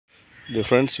Dear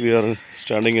friends, we are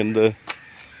standing in the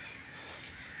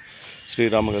Sri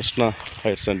Ramakrishna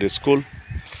Higher Secondary School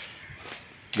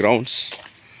grounds.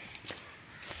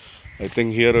 I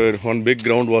think here one big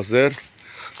ground was there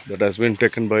that has been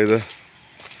taken by the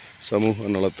Samu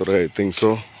and Alature, I think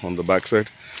so, on the back side.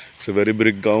 It's a very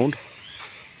big ground.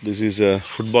 This is a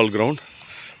football ground.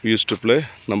 We used to play.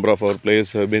 Number of our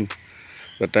players have been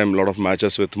that time a lot of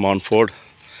matches with Montfort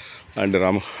and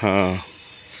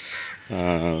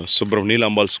Subramanian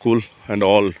Ambal School and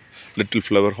all Little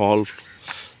Flower Hall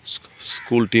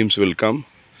school teams will come.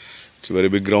 It's a very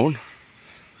big ground.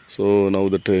 So now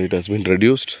that it has been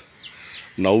reduced,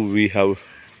 now we have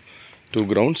two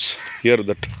grounds here.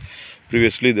 That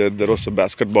previously there was a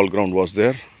basketball ground was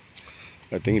there.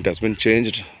 I think it has been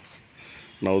changed.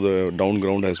 Now the down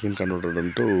ground has been converted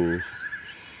into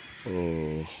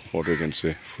what we can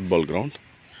say, football ground.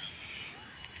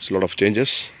 It's a lot of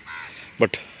changes,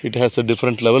 but it has a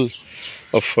different level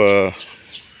of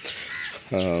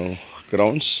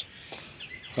grounds,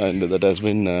 and that has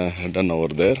been done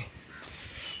over there.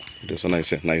 It is a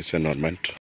nice environment.